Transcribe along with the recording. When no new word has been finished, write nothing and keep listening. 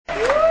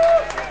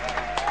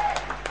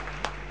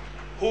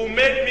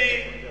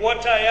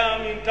what I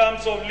am in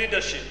terms of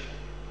leadership,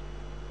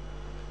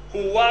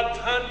 who worked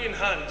hand in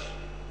hand.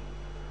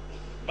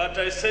 But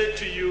I say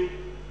to you,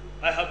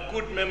 I have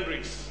good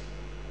memories,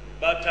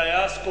 but I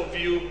ask of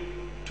you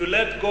to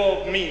let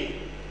go of me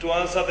to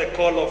answer the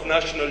call of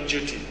national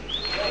duty.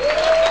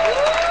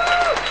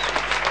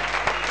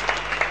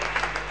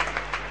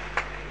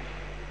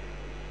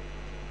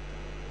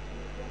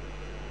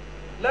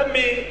 Let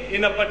me,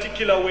 in a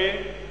particular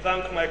way,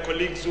 thank my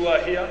colleagues who are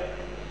here,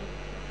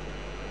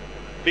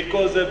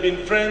 because they've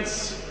been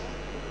friends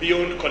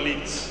beyond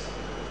colleagues.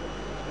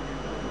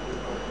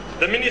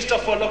 The Minister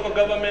for Local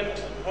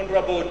Government,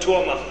 Honorable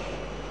Tuoma,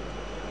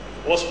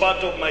 was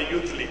part of my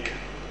youth league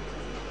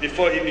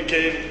before he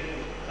became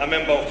a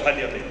member of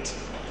parliament.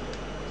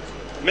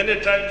 Many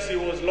times he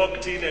was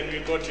locked in and we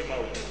got him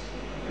out.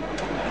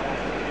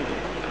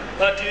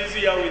 But he is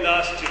here with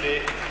us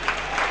today.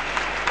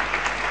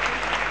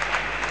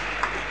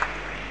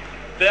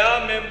 There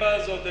are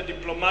members of the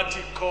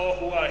diplomatic corps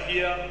who are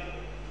here,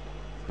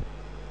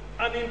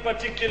 and in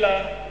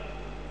particular,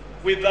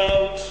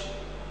 without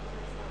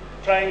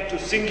trying to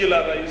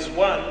singularize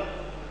one,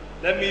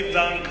 let me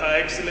thank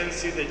Her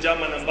Excellency, the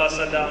German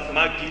Ambassador,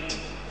 Margit,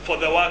 for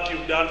the work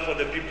you've done for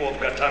the people of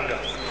Gatanga.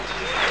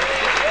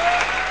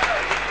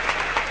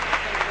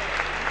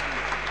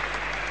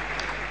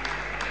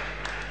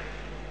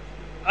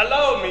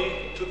 Allow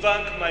me to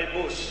thank my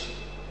boss,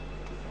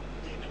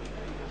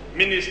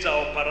 Minister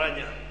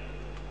Oparanya.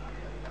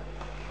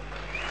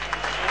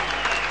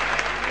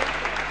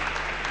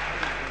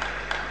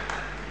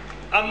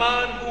 A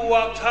man who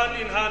worked hand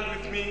in hand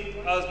with me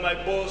as my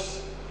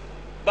boss,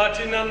 but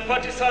in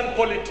nonpartisan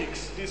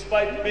politics,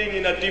 despite being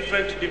in a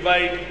different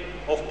divide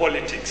of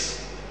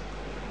politics.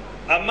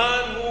 A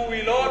man who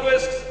will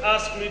always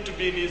ask me to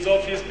be in his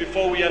office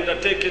before we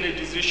undertake any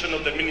decision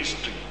of the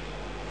ministry.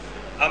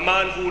 A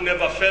man who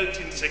never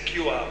felt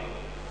insecure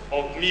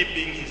of me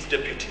being his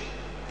deputy.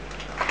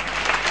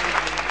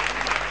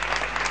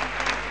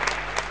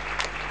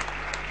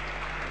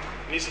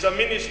 Mr.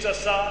 Minister,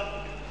 sir,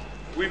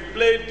 we've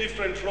played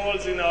different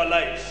roles in our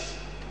lives.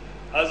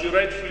 As you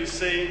rightfully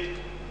said,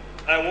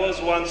 I was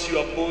once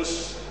your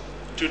boss.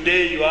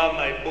 Today you are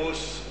my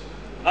boss.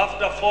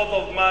 After 4th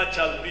of March,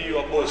 I'll be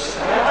your boss.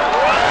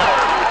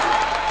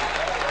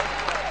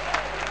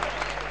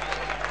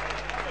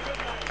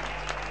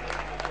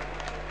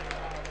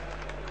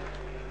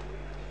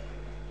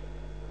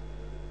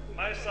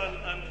 My son,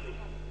 Andrew,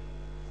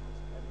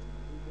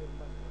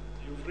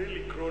 you've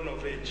really grown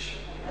of age.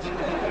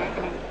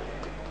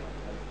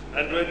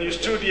 And when you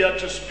stood here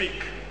to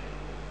speak,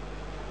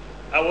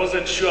 I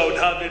wasn't sure I would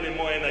have any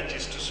more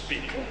energies to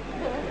speak.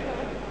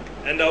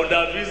 And I would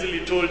have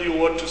easily told you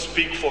what to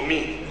speak for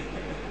me,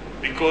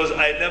 because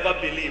I never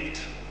believed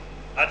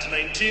at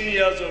 19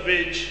 years of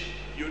age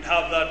you'd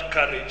have that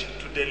courage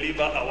to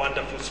deliver a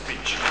wonderful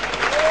speech.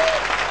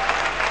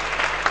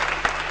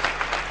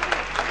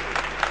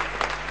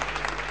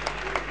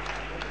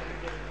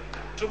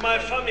 To my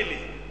family,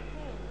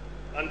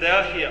 and they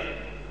are here,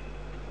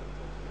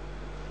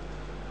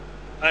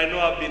 I know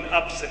I've been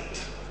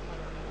absent,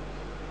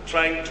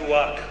 trying to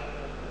work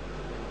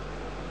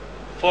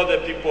for the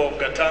people of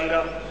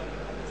Gatanga,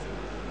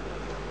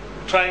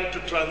 trying to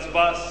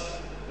traverse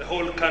the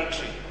whole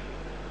country.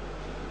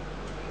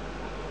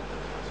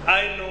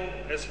 I know,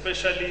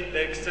 especially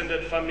the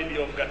extended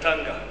family of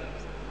Gatanga,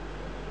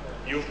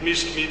 you've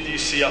missed me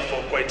this year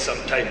for quite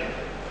some time,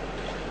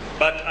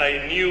 but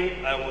I knew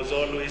I was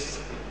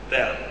always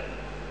there.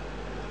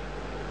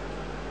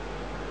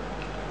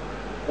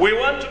 We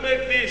want to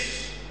make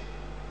this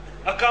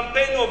a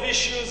campaign of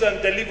issues and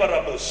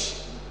deliverables.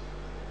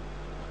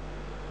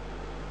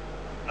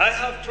 I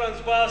have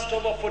traversed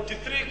over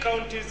 43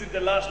 counties in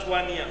the last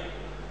 1 year.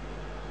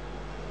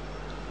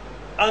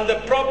 And the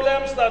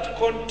problems that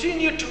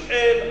continue to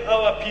ail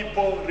our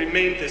people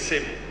remain the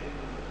same.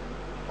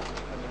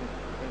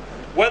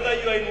 Whether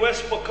you are in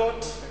West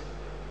Pokot,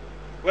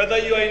 whether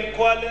you are in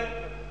Kwale,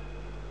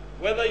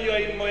 whether you are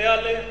in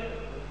Moyale,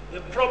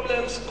 the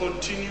problems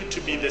continue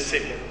to be the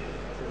same.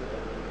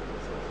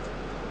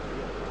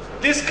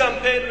 This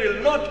campaign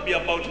will not be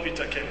about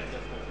Peter Kenneth.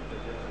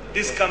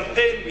 This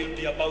campaign will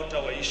be about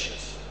our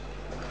issues.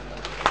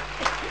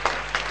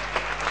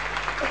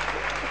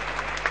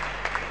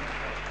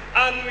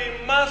 And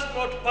we must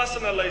not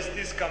personalize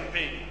this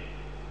campaign,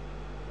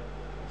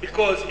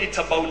 because it's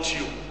about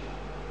you.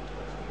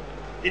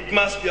 It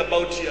must be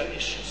about your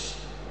issues.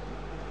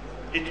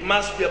 It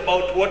must be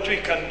about what we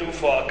can do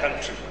for our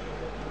country.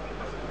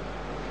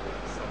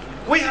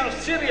 We have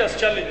serious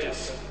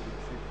challenges.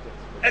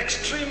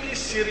 Extremely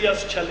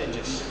serious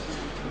challenges.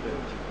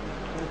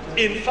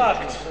 In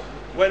fact,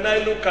 when I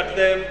look at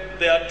them,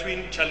 they are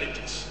twin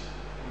challenges.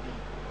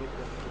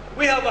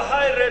 We have a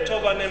high rate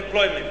of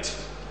unemployment.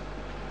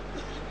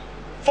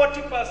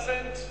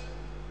 40%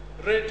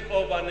 rate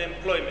of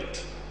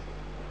unemployment.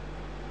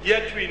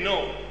 Yet we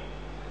know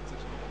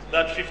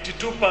that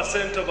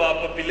 52% of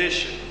our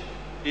population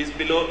is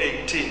below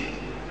 18,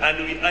 and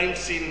we ain't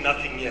seen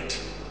nothing yet.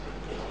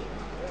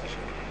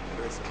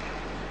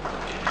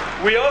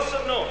 We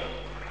also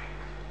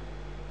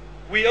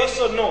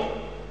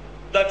know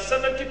that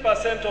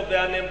 70% of the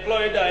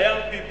unemployed are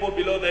young people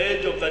below the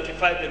age of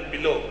 35 and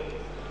below.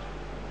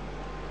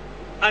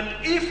 And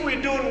if we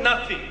do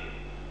nothing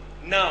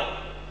now,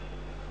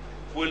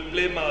 we'll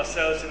blame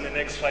ourselves in the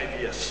next 5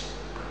 years.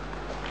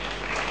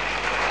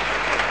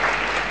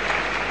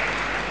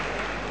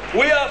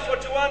 We are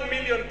 41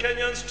 million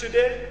Kenyans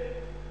today,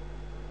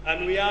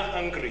 and we are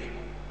hungry.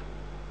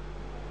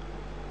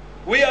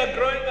 We are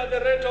growing at the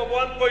rate of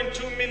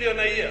 1.2 million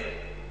a year.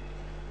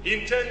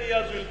 In 10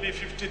 years, we'll be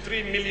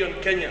 53 million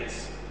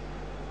Kenyans.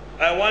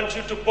 I want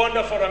you to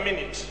ponder for a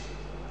minute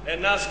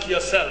and ask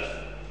yourself,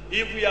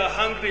 if we are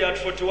hungry at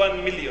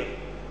 41 million,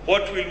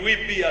 what will we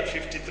be at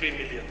 53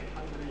 million?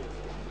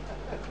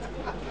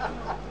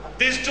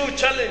 These two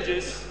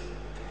challenges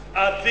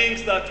are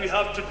things that we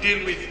have to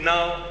deal with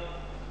now,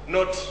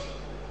 not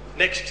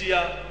next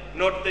year,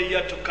 not the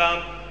year to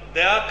come.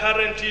 There are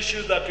current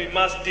issues that we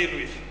must deal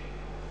with.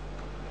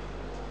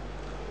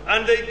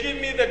 And they give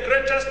me the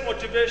greatest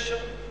motivation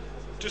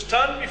to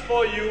stand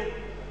before you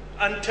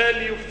and tell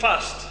you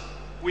first,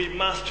 we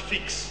must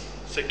fix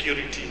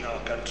security in our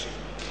country.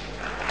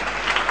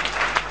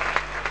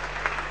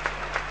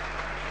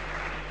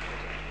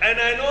 And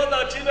I know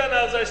that even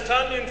as I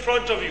stand in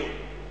front of you,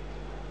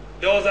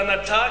 there was an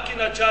attack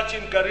in a church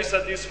in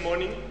Garissa this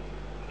morning,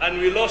 and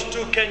we lost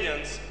 2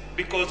 Kenyans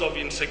because of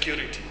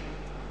insecurity.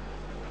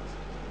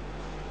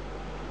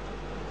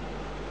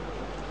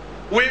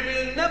 We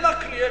will never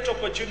create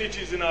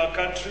opportunities in our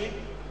country.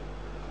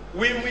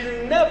 We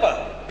will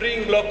never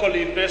bring local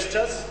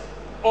investors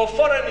or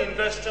foreign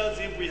investors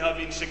if we have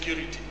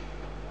insecurity.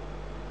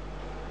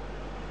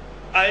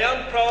 I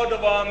am proud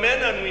of our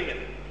men and women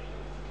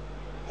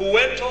who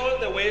went all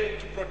the way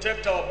to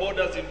protect our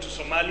borders into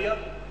Somalia.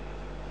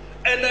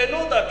 And I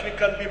know that we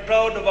can be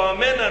proud of our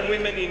men and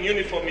women in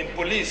uniform in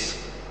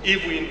police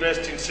if we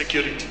invest in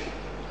security.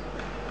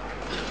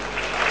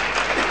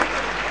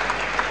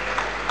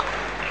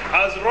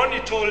 As Ronnie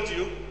told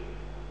you,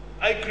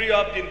 I grew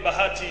up in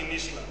Bahati in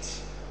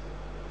Eastlands.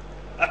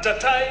 At a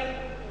time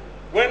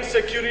when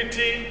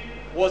security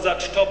was at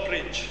top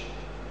range,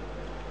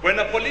 when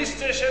a police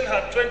station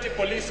had 20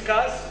 police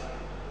cars,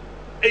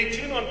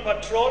 18 on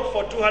patrol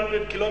for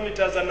 200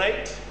 kilometers a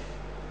night,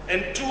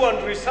 and 2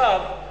 on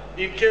reserve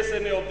in case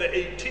any of the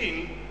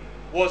 18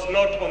 was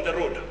not on the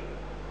road.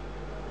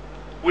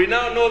 We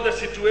now know the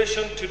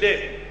situation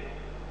today.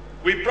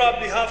 We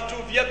probably have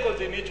 2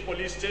 vehicles in each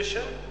police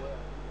station,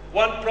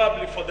 one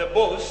probably for the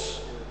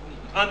boss,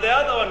 and the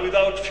other one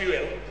without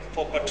fuel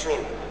for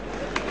patrol.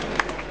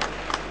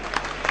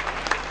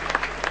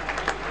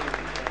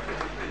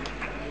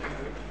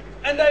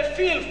 And I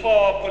feel for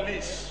our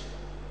police.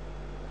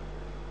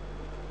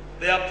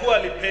 They are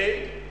poorly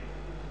paid.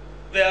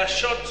 They are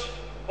short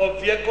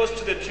of vehicles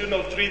to the tune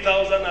of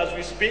 3,000 as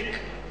we speak,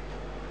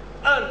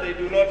 and they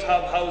do not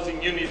have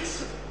housing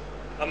units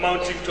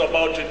amounting to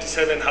about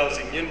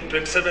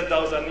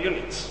 27,000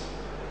 units.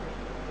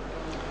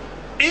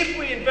 If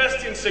we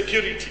invest in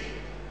security,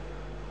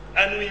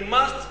 and we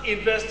must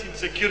invest in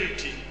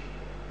security,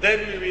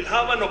 then we will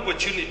have an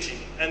opportunity,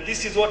 and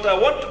this is what I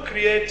want to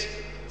create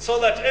so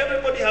that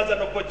everybody has an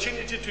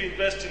opportunity to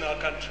invest in our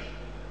country.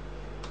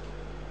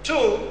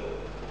 2,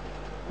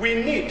 we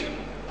need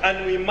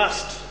and we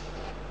must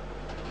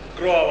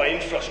grow our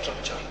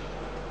infrastructure.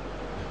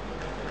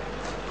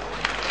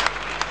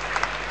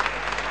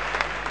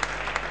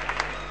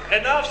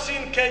 And I've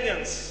seen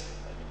Kenyans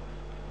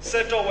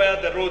settle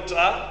where the roads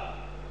are,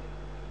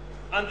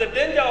 and the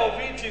danger of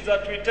it is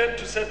that we tend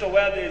to settle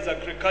where there is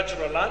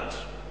agricultural land,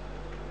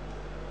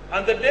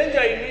 and the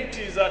danger in it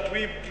is that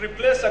we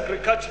replace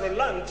agricultural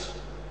land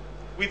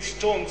with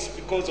stones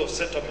because of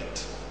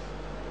settlement.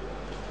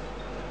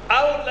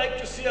 I would like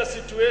to see a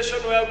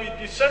situation where we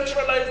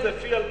decentralize the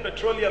fuel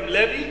petroleum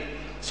levy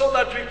so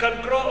that we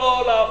can grow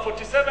all our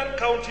 47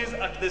 counties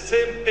at the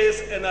same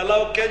pace and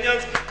allow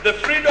Kenyans the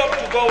freedom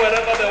to go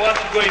wherever they want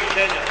to go in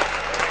Kenya.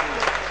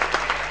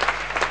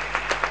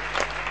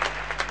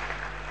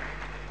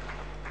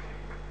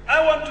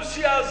 I want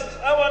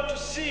to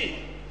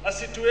see a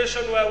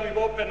situation where we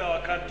open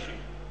our country.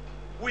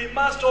 We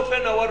must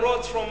open our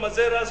roads from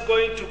Mazeras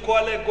going to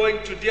Kwale,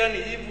 going to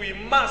Diani, if we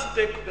must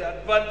take the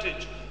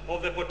advantage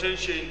of the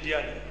potential in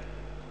Diani.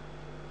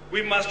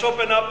 We must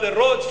open up the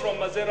roads from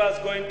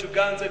Mazeras going to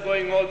Ganze,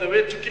 going all the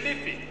way to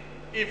Kilifi,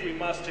 if we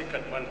must take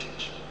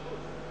advantage.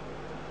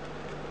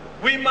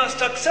 We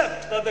must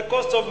accept that the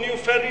cost of new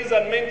ferries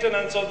and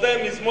maintenance of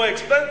them is more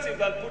expensive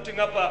than putting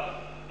up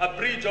a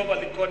bridge over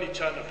Likoni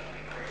Channel.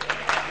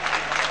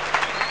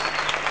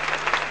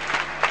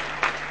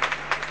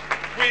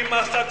 We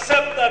must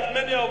accept that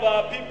many of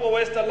our people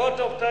waste a lot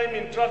of time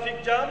in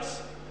traffic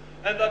jams,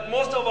 and that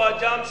most of our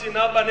jams in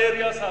urban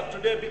areas have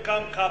today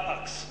become car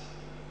parks.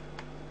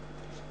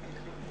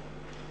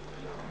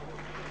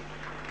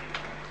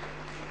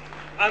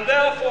 And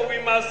therefore,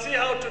 we must see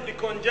how to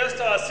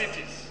decongest our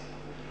cities.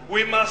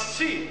 We must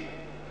see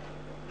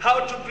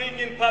how to bring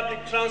in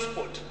public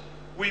transport.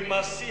 we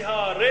must see how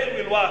our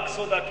rail will work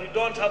so that we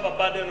don't have a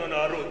burden on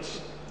our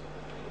roads.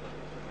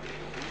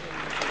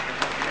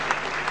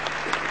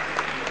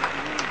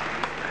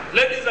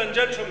 Ladies and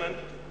gentlemen,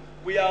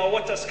 we are a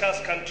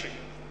water-scarce country.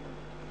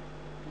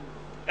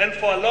 And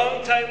for a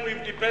long time,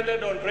 we've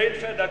depended on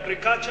rain-fed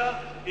agriculture.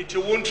 It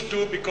won't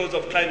do because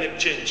of climate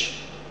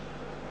change.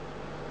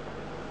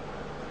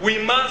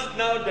 We must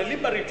now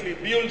deliberately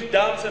build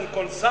dams and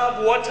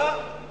conserve water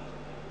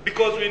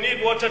because we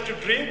need water to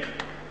drink.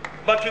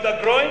 But with a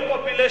growing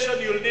population,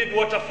 you'll need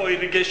water for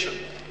irrigation.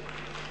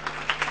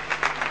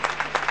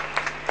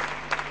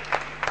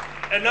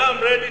 And now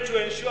I'm ready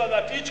to ensure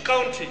that each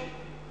county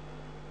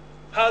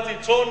has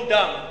its own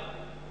dam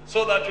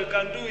so that we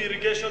can do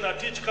irrigation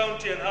at each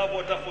county and have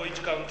water for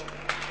each county.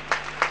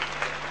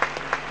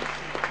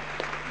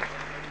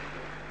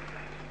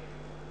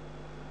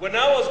 When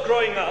I was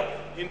growing up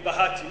in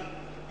Bahati,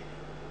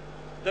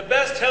 the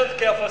best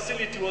healthcare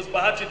facility was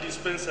Bahati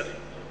Dispensary.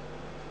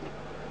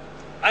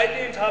 I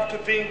didn't have to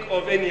think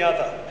of any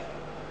other.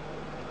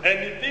 And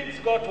if things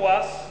got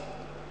worse,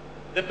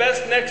 the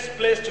best next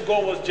place to go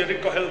was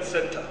Jericho Health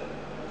Center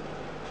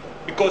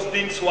because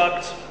things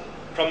worked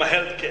from a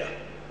healthcare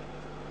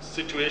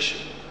situation.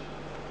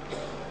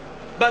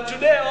 But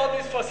today, all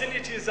these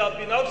facilities have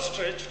been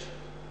outstretched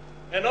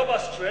and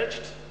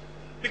overstretched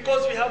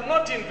because we have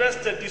not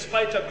invested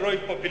despite a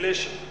growing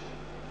population.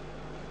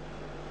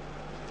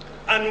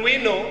 And we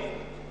know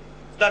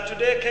that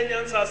today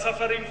Kenyans are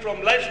suffering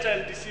from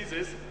lifestyle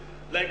diseases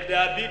like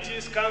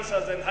diabetes,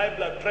 cancers, and high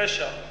blood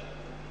pressure,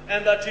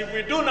 and that if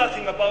we do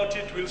nothing about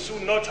it, we'll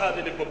soon not have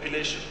any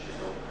population.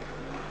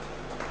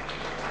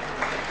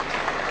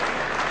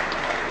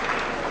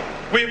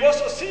 We've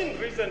also seen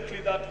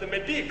recently that the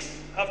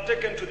medics have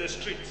taken to the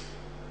streets.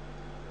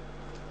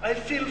 I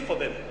feel for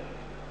them.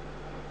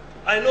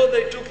 I know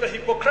they took the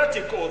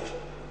Hippocratic oath,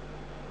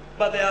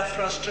 but they are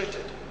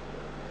frustrated.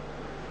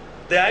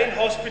 They are in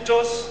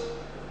hospitals,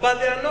 but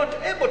they are not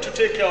able to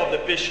take care of the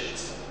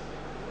patients.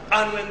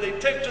 And when they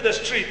take to the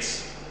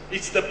streets,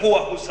 it's the poor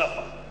who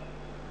suffer.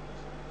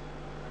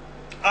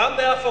 I'm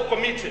therefore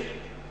committed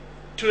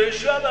to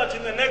ensure that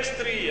in the next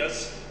 3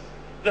 years,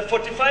 the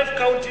 45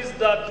 counties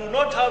that do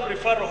not have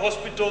referral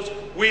hospitals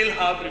will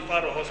have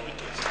referral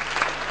hospitals.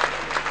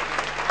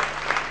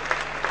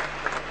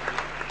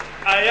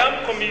 I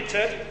am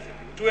committed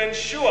to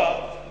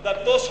ensure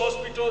that those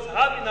hospitals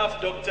have enough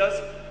doctors,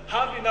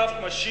 have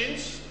enough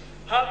machines,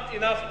 have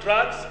enough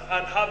drugs,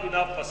 and have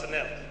enough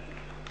personnel.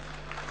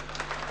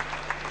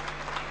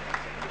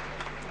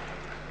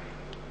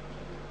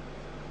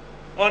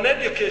 On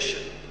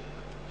education,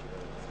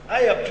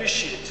 I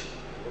appreciate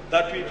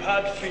that we've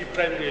had free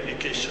primary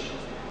education,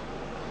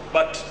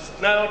 but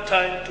it's now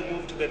time to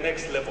move to the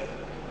next level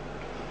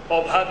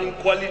of having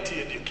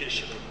quality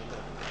education.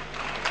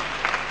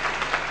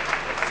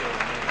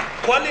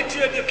 Quality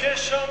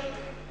education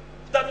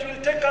that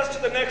will take us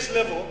to the next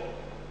level,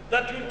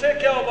 that will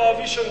take care of our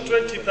Vision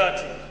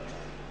 2030.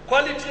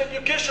 Quality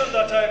education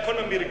that our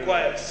economy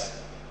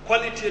requires.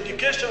 Quality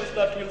education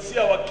that will see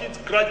our kids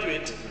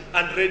graduate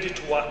and ready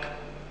to work.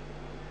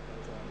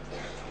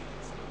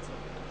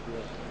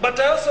 But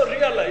I also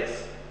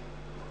realize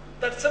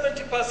that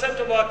 70%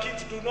 of our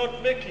kids do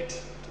not make it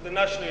to the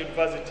national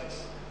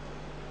universities.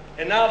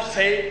 And I've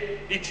said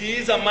it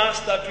is a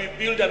must that we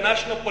build a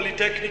national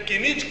polytechnic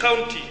in each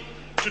county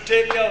to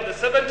take care of the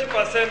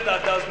 70%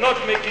 that does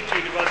not make it to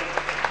university.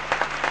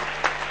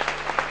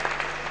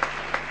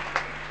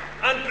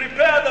 And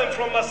prepare them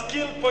from a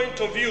skill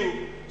point of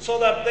view so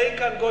that they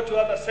can go to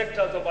other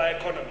sectors of our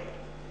economy.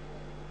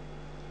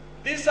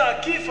 These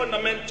are key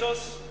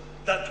fundamentals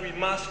that we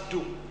must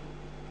do.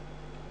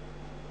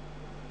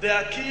 They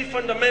are key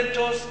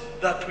fundamentals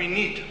that we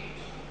need.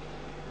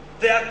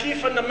 They are key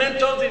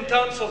fundamentals in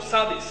terms of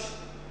service.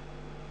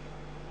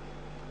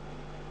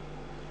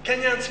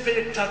 Kenyans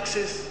pay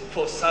taxes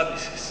for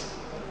services,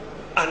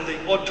 and they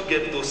ought to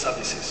get those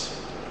services.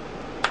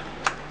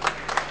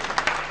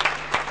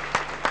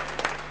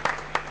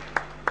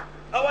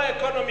 Our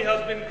economy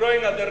has been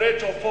growing at the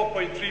rate of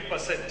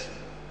 4.3%.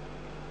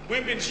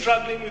 We've been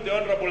struggling with the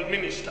Honorable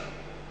Minister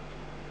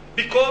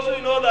because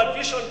we know that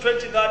Vision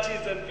 2030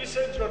 is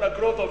envisaged on a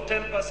growth of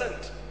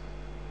 10%.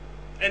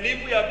 And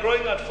if we are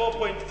growing at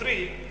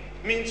 4.3,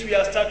 means we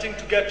are starting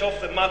to get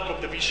off the mark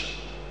of the vision.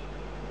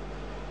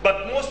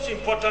 But most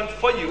important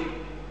for you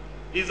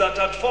is that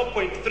at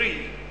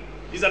 4.3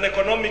 is an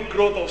economic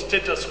growth of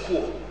status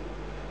quo.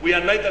 We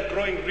are neither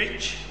growing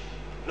rich,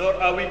 nor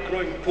are we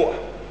growing poor.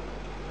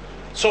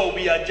 So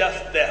we are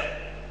just there.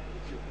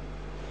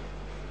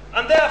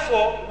 And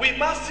therefore, we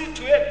must see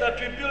to it that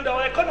we build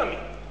our economy.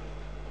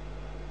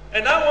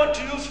 And I want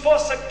to use 4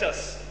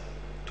 sectors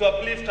to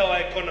uplift our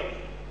economy.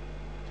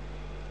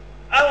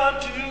 I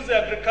want to use the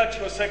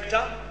agricultural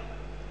sector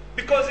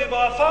because if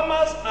our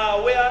farmers are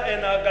aware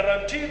and are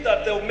guaranteed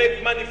that they will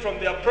make money from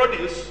their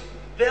produce,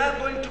 they are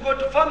going to go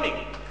to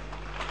farming.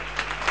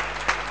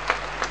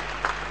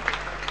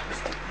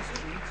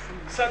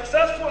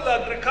 Successful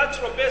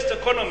agricultural-based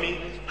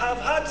economy have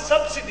had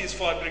subsidies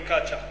for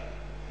agriculture.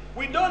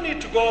 We don't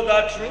need to go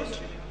that route.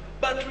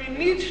 But we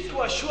need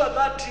to assure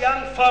that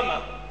young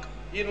farmer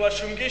in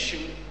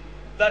Washungishu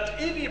that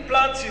if he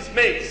plants his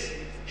maize,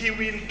 he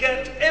will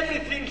get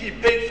everything he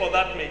paid for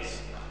that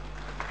maize.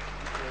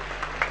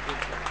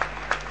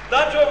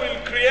 That way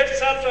will create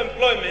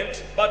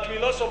self-employment, but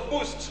will also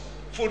boost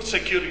food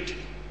security.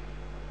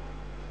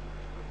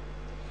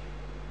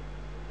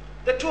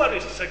 The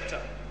tourist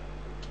sector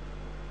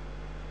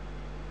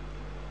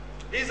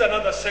is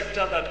another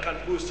sector that can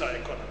boost our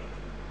economy.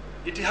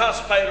 It has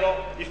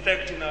spiral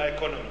effect in our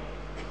economy.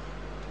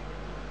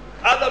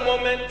 At the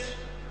moment,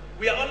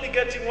 we are only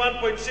getting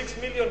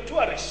 1.6 million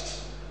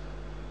tourists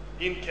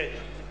in Kenya.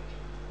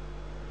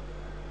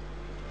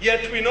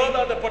 Yet we know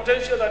that the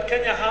potential that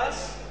Kenya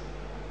has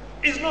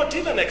is not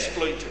even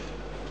exploited.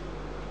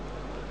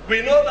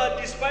 We know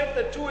that despite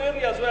the two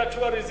areas where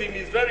tourism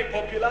is very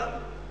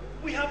popular,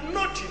 we have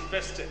not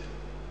invested.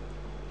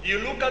 You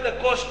look at the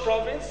Coast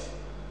Province,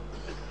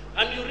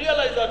 and you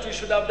realize that we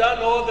should have done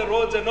all the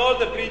roads and all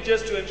the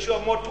bridges to ensure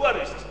more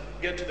tourists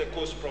get to the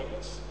Coast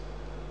Province.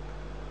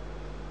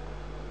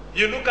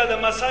 You look at the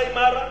Masai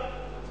Mara,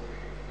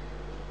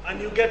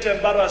 and you get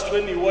embarrassed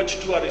when you watch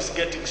tourists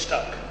getting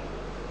stuck.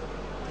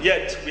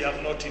 Yet, we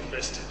have not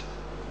invested.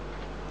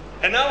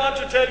 And I want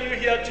to tell you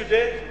here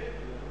today,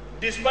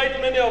 despite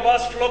many of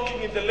us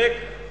flocking in the lake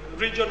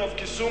region of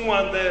Kisumu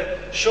and the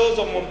shores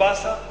of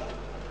Mombasa,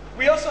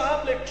 we also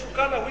have Lake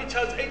Turkana, which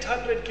has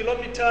 800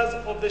 kilometers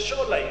of the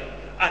shoreline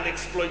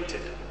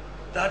unexploited.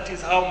 That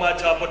is how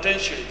much our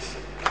potential is.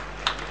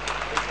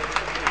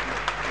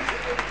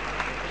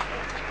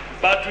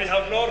 But we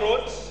have no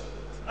roads,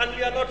 and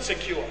we are not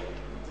secure.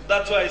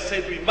 That's why I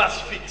said we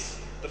must fix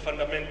the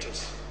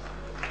fundamentals.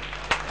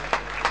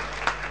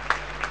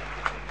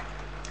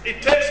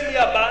 It takes me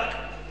aback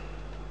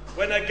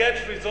when I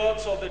get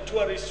results of the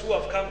tourists who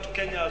have come to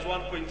Kenya as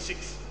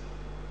 1.6.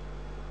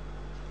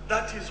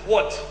 That is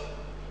what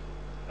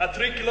a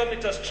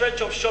 3-kilometer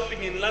stretch of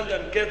shopping in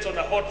London gets on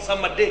a hot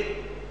summer day.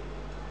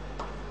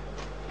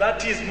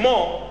 That is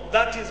more,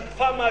 that is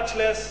far much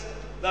less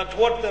than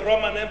what the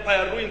Roman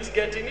Empire ruins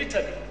get in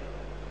Italy.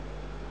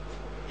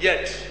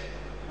 Yet,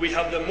 we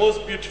have the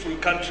most beautiful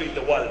country in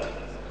the world.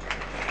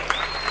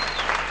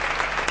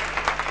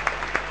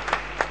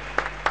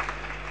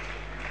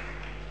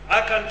 I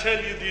can tell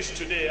you this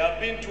today.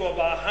 I've been to over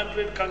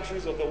 100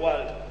 countries of the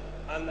world,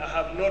 and I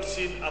have not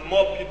seen a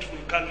more beautiful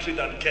country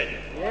than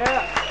Kenya.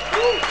 Yeah.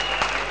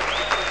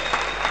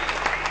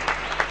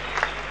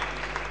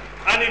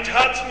 And it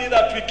hurts me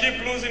that we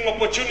keep losing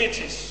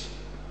opportunities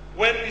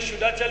when we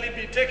should actually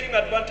be taking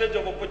advantage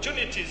of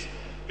opportunities,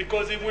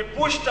 because if we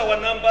pushed our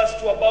numbers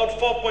to about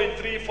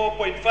 4.3,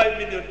 4.5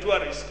 million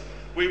tourists,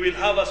 we will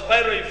have a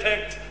spiral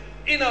effect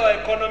in our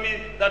economy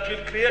that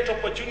will create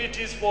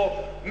opportunities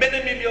for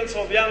many millions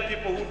of young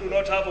people who do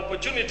not have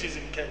opportunities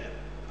in Kenya.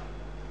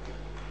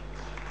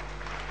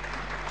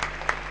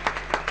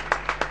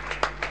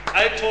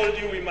 I told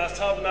you we must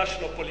have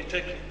national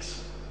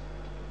polytechnics,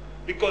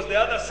 because the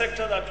other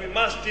sector that we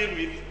must deal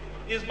with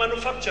is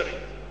manufacturing.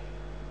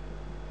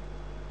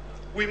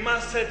 We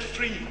must set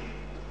free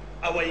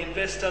our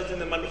investors in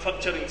the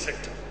manufacturing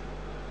sector.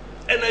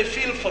 And I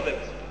feel for them.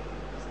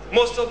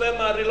 Most of them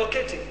are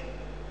relocating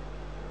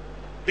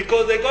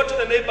because they go to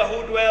the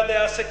neighborhood where they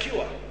are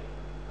secure.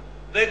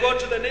 They go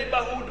to the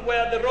neighborhood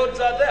where the roads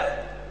are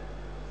there.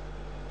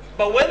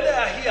 But when they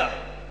are here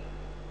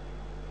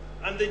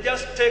and they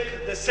just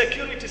take the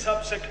security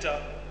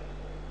subsector,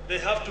 they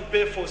have to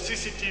pay for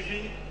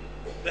CCTV,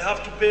 they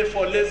have to pay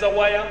for laser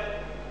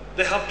wire,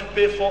 they have to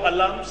pay for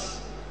alarms,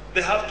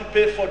 they have to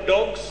pay for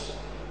dogs,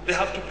 they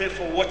have to pay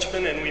for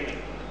watchmen and women.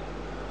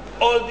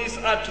 All these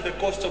add to the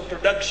cost of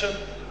production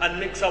and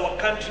makes our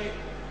country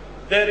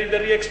very,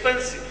 very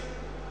expensive.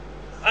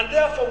 And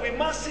therefore, we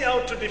must see how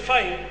to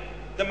define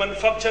the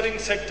manufacturing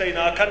sector in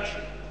our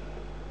country.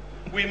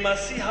 We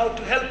must see how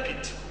to help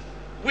it.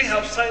 We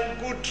have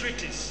signed good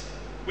treaties.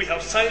 We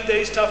have signed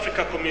the East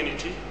Africa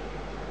Community.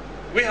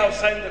 We have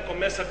signed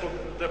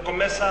the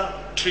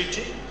COMESA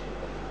Treaty.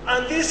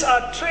 And these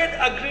are trade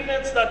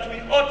agreements that we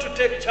ought to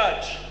take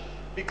charge,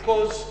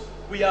 because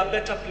we are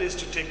better placed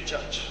to take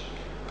charge.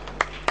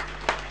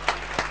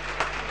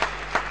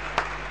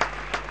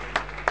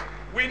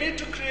 We need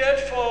to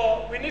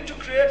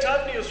create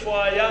avenues for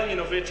our young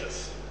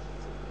innovators.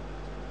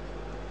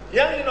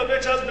 Young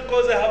innovators,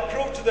 because they have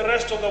proved to the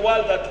rest of the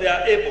world that they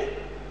are able.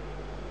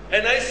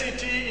 And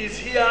ICT is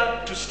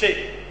here to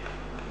stay.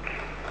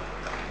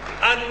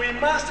 And we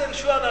must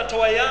ensure that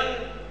our young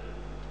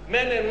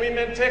men and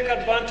women take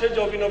advantage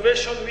of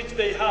innovation which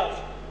they have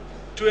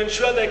to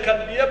ensure they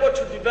can be able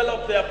to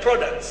develop their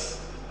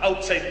products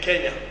outside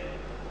Kenya.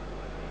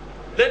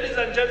 Ladies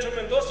and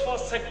gentlemen, those four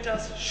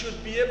sectors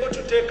should be able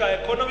to take our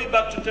economy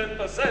back to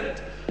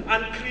 10%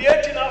 and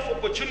create enough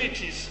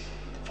opportunities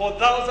for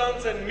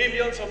thousands and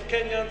millions of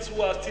Kenyans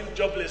who are still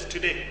jobless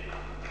today.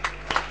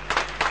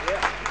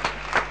 Yeah.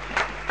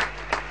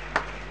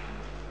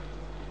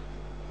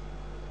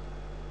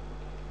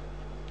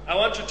 I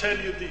want to tell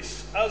you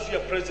this, as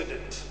your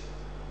president,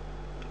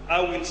 I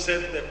will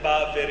set the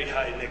bar very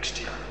high next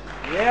year.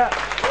 Yeah.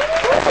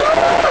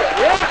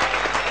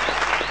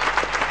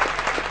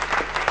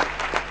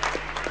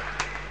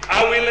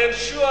 I will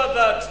ensure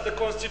that the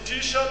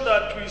constitution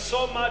that we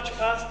so much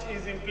passed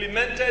is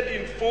implemented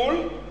in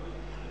full.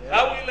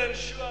 I will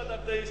ensure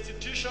that the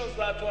institutions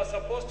that were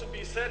supposed to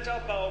be set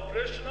up are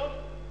operational.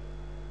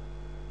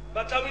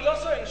 But I will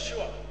also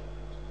ensure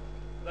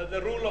that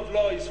the rule of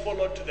law is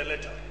followed to the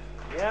letter.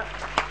 Yeah.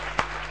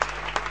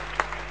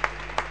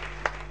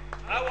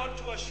 I want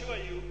to assure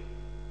you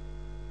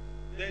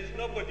there is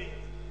nobody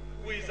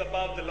who is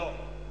above the law.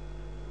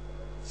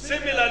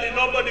 Similarly,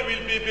 nobody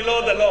will be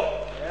below the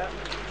law. Yeah.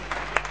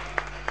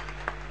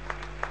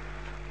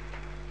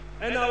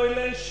 And I will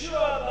ensure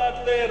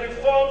that the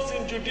reforms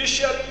in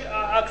judiciary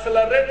are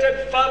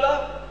accelerated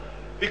further,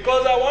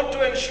 because I want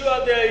to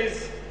ensure there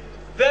is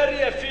very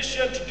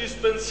efficient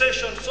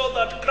dispensation so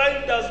that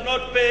crime does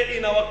not pay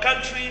in our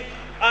country,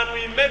 and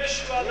we make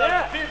sure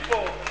that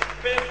people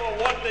pay for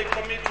what they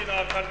commit in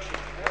our country.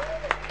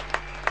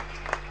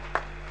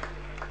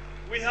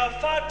 We have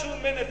far too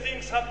many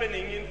things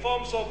happening in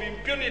forms of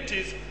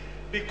impunities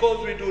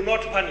because we do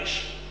not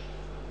punish.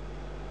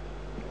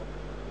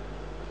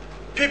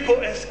 People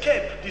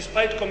escape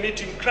despite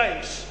committing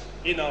crimes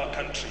in our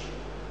country.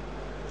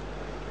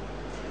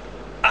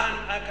 And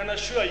I can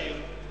assure you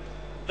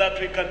that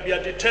we can be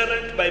a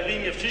deterrent by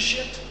being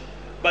efficient,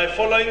 by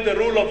following the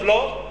rule of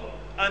law,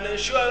 and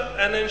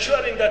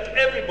ensuring that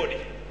everybody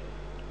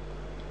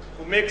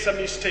who makes a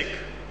mistake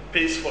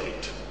pays for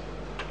it.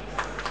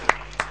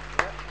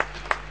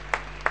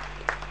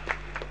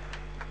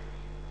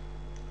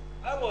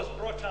 I was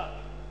brought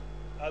up,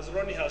 as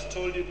Ronnie has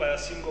told you, by a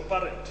single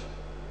parent.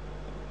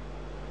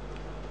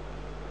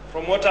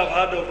 From what I've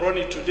heard of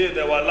Ronnie today,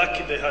 they were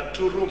lucky they had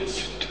 2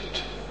 rooms.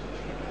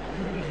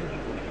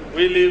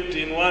 We lived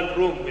in 1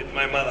 room with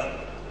my mother.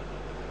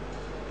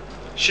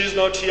 She's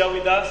not here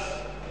with us,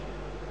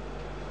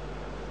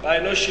 but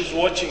I know she's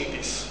watching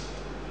this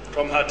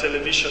from her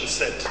television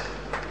set.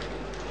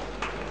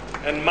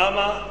 And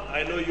Mama,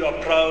 I know you are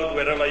proud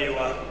wherever you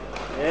are.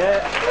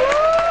 Yeah.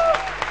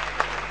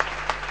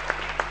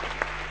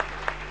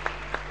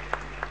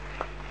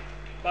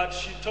 But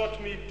she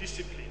taught me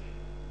discipline.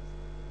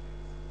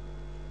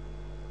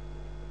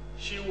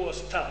 She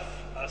was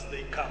tough as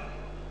they come.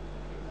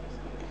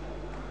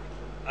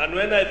 And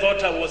when I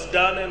thought I was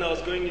done and I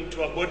was going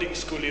into a boarding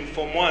school in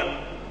Form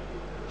 1,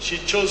 she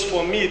chose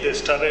for me the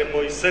Starehe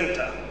Boys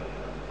Center.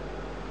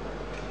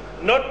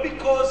 Not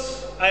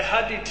because I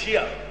had it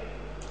here,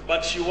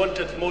 but she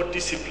wanted more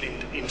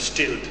discipline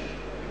instilled.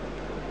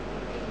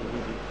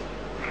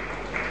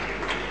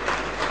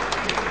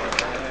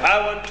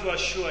 I want to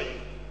assure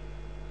you,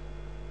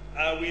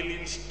 I will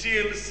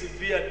instill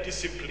severe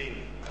discipline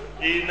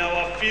in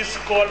our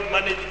fiscal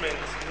management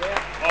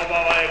of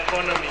our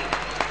economy.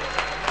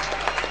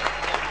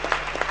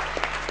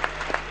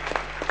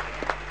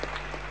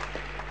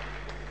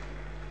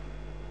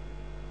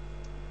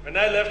 When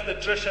I left the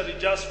Treasury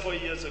just 4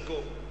 years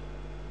ago,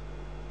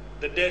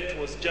 the debt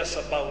was just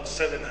about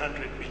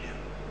 700 million.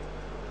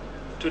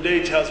 Today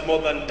it has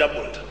more than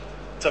doubled.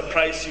 It's a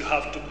price you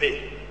have to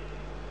pay.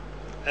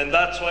 And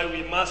that's why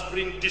we must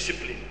bring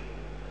discipline.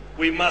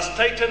 We must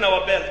tighten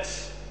our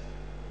belts,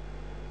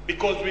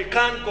 because we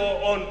can't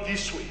go on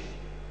this way.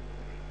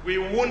 We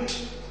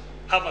won't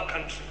have a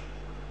country.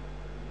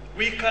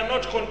 We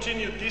cannot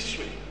continue this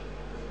way,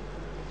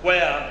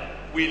 where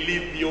we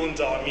live beyond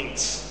our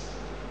means.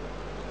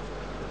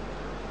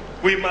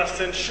 We must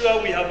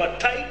ensure we have a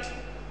tight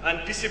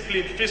and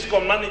disciplined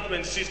fiscal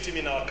management system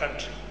in our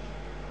country,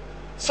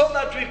 so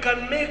that we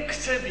can make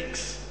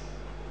savings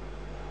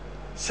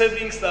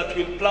that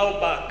will plow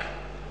back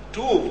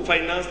to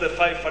finance the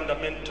 5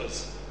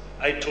 fundamentals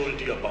I told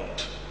you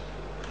about.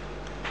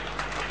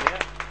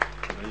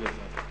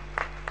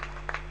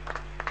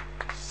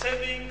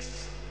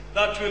 Savings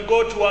that will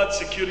go towards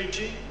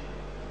security,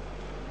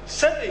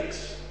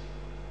 savings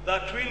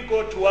that will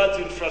go towards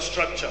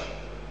infrastructure,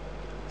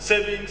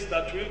 savings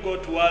that will go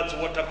towards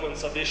water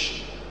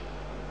conservation,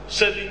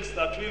 savings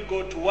that will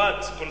go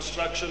towards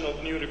construction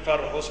of new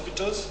referral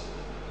hospitals,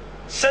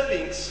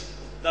 savings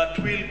that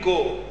will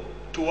go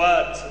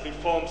towards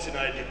reforms in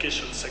our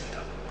education sector.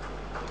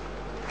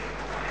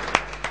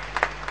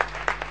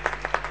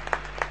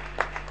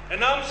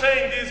 And I'm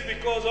saying this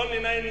because only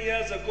 9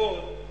 years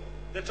ago,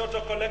 the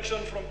total collection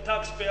from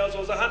taxpayers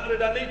was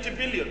 180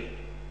 billion.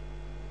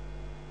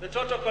 The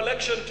total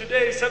collection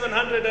today is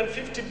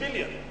 750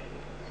 billion,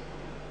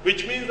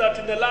 which means that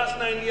in the last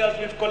 9 years,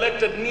 we've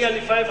collected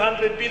nearly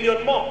 500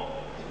 billion more.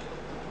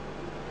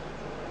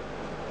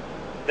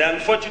 The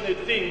unfortunate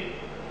thing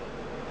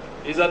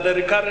is that the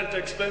recurrent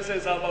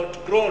expenses have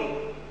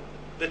outgrown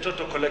the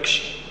total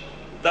collection.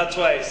 That's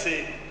why I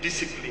say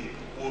discipline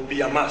will be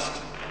a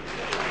must.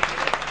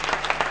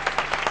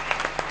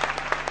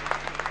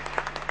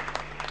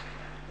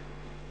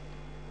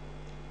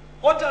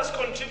 What has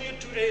continued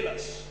to ail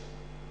us,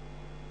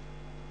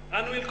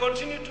 and will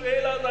continue to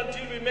ail us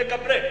until we make a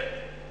break,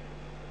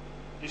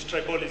 is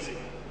tribalism.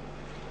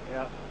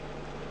 Yeah.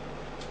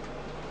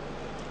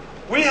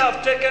 We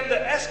have taken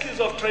the excuse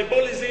of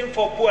tribalism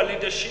for poor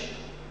leadership.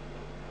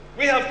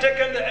 We have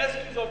taken the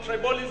excuse of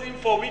tribalism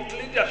for weak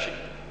leadership.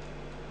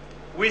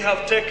 We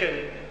have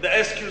taken the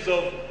excuse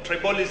of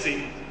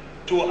tribalism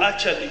to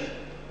actually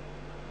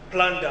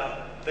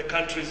plunder the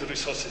country's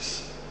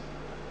resources.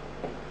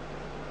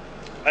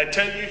 I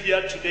tell you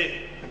here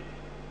today,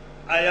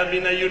 I am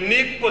in a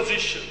unique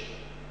position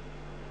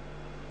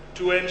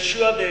to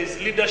ensure there is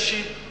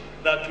leadership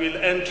that will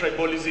end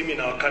tribalism in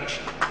our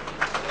country.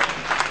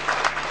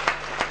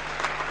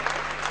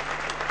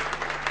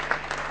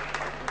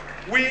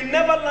 We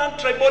never learned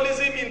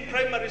tribalism in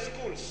primary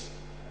schools.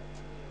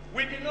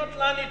 We did not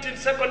learn it in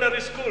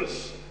secondary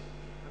schools.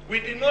 We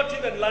did not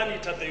even learn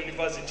it at the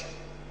university.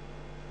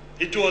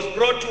 It was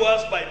brought to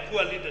us by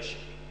poor leadership.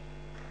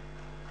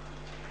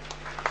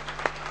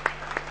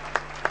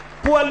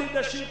 Poor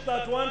leadership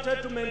that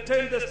wanted to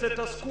maintain the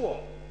status quo.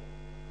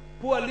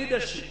 Poor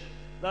leadership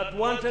that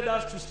wanted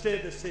us to stay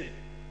the same.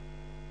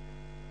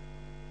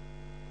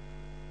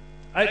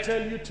 I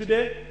tell you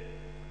today,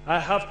 I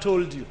have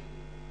told you,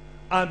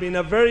 I'm in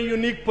a very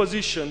unique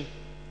position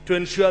to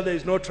ensure there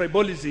is no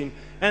tribalism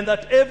and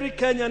that every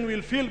Kenyan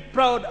will feel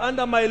proud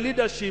under my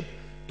leadership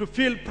to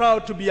feel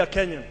proud to be a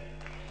Kenyan.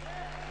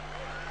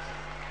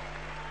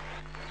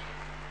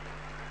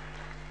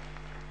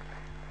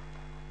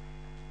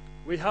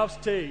 We have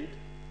stayed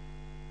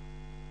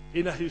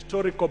in a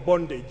historical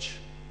bondage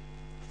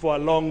for a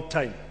long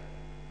time.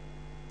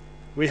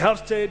 We have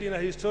stayed in a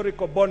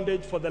historical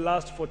bondage for the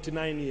last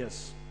 49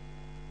 years.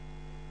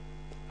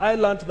 I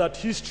learned that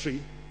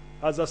history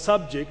as a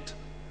subject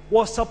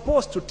was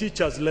supposed to teach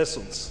us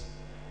lessons.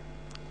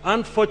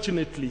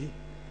 Unfortunately,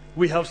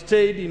 we have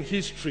stayed in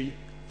history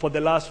for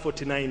the last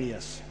 49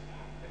 years.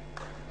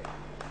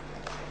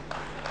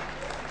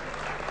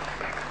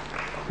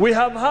 We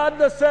have had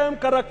the same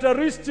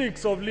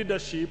characteristics of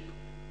leadership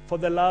for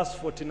the last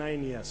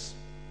 49 years.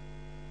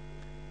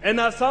 And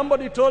as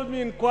somebody told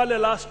me in Kwale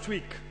last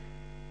week,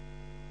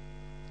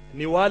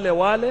 ni wale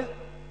wale,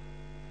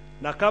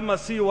 na kama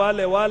si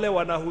wale wale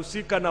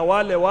wanahusika na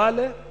wale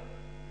wale,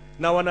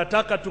 na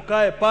wanataka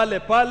tukae pale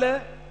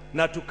pale,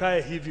 na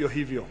tukae hivyo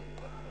hivyo.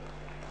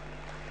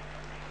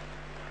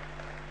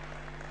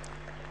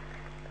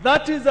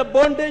 That is a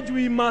bondage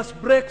we must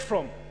break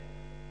from.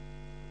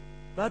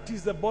 That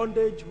is the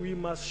bondage we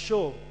must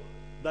show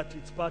that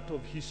it's part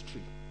of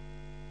history.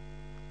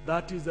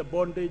 That is the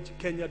bondage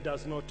Kenya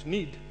does not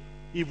need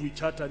if we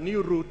chart a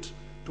new route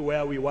to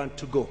where we want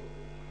to go.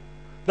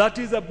 That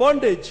is a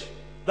bondage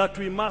that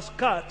we must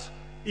cut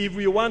if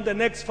we want the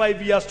next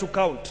 5 years to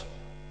count.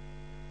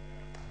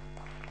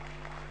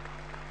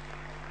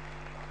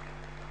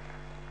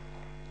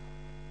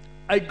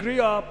 I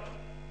grew up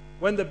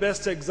when the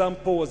best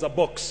example was a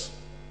box.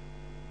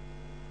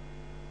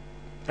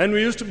 And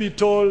we used to be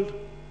told,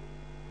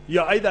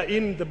 you're either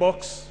in the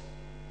box,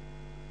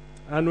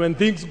 and when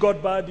things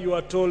got bad, you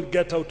are told,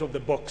 get out of the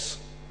box.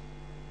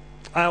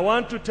 I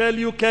want to tell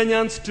you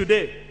Kenyans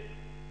today,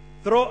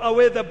 throw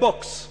away the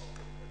box.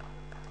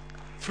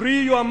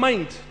 Free your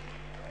mind.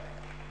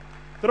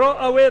 Throw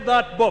away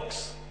that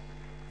box.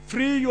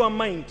 Free your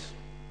mind.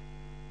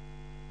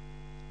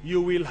 You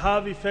will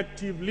have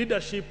effective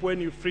leadership when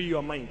you free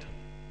your mind.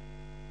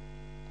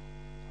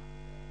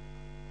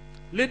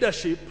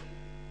 Leadership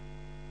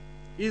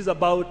is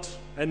about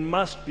and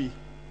must be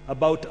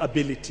about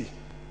ability.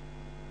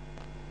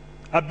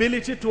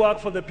 Ability to work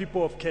for the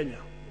people of Kenya.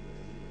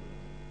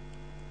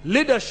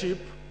 Leadership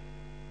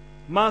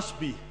must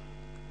be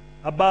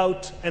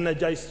about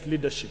energized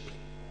leadership.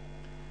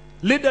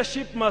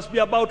 Leadership must be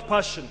about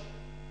passion.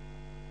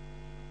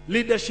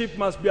 Leadership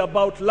must be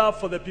about love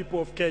for the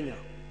people of Kenya.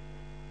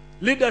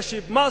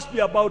 Leadership must be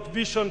about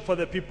vision for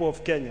the people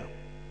of Kenya.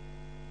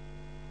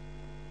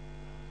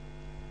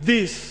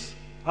 These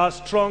are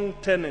strong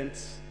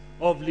tenets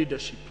of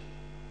leadership.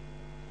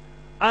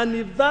 And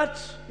if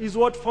that is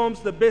what forms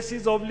the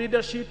basis of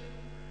leadership,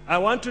 I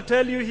want to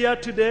tell you here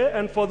today,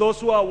 and for those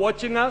who are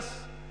watching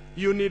us,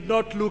 you need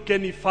not look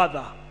any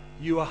further.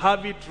 You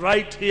have it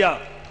right here.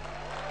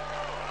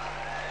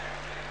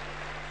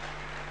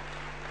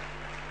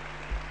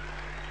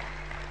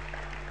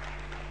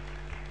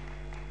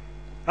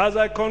 As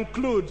I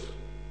conclude,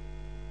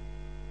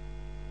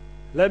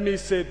 let me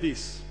say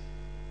this.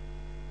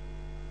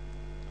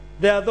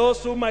 There are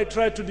those who might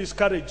try to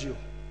discourage you.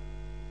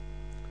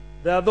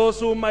 There are those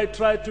who might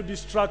try to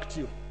distract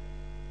you.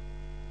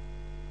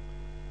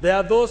 There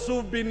are those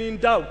who've been in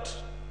doubt.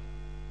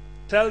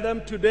 Tell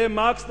them today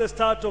marks the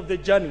start of the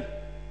journey.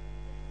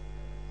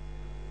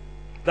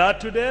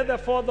 That today, the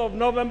 4th of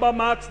November,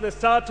 marks the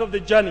start of the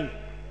journey.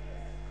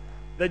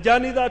 The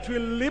journey that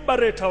will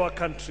liberate our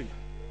country.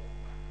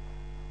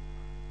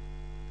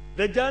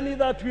 The journey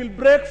that will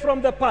break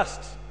from the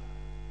past.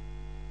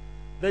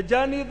 The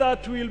journey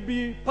that will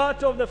be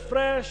part of the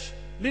fresh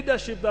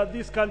leadership that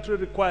this country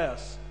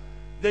requires.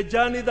 The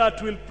journey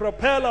that will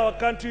propel our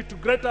country to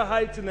greater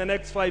heights in the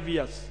next 5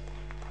 years.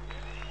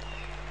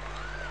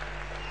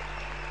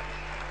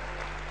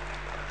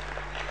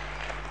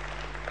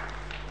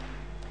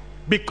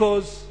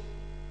 Because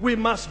we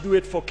must do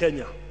it for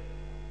Kenya.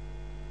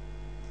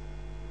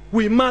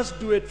 We must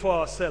do it for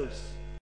ourselves.